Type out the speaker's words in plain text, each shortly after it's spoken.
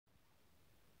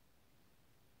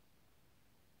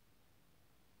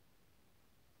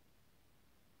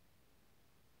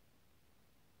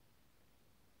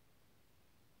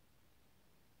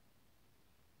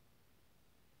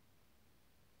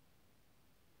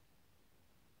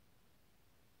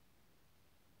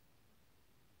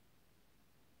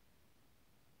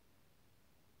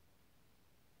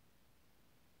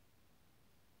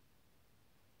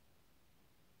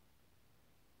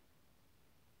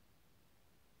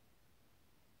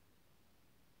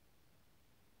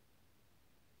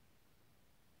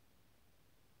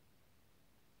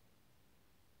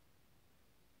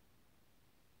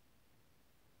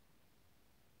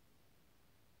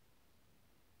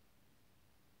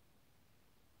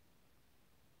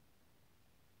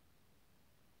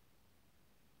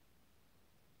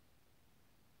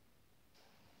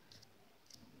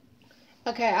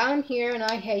Okay, I'm here and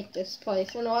I hate this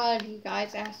place. And a lot of you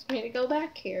guys asked me to go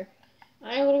back here.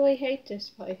 I literally hate this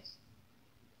place.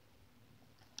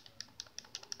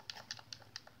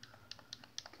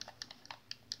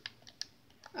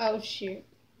 Oh shoot.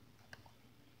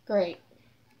 Great.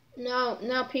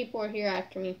 Now people are here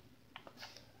after me.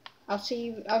 I will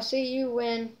see you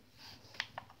when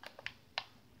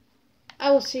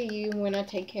I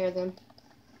take care of them.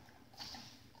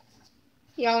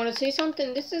 Y'all want to see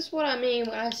something? This is what I mean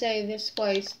when I say this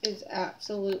place is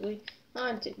absolutely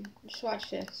haunted. Just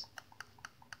watch this.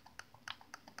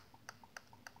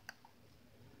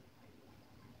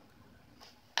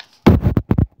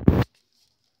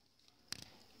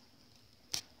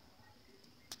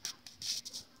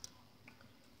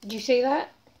 Did you see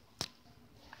that?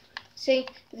 See,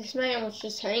 this man was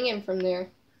just hanging from there.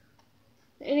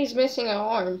 And he's missing an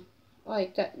arm.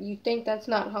 Like that, you think that's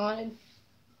not haunted?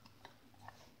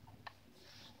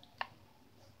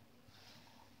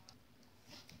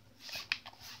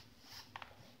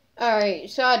 Alright,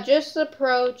 so I just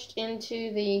approached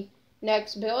into the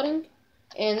next building.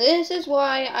 And this is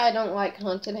why I don't like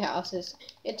haunted houses.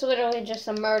 It's literally just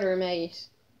a murder maze.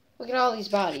 Look at all these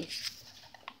bodies.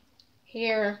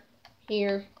 Here,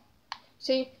 here.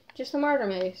 See? Just a murder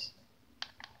maze.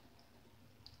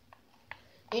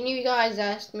 And you guys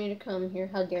asked me to come here.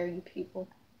 How dare you people?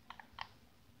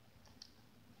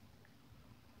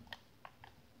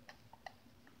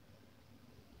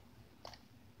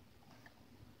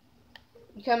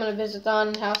 You coming to visit the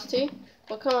haunted house too?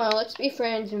 Well, come on, let's be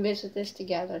friends and visit this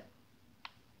together.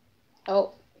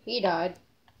 Oh, he died.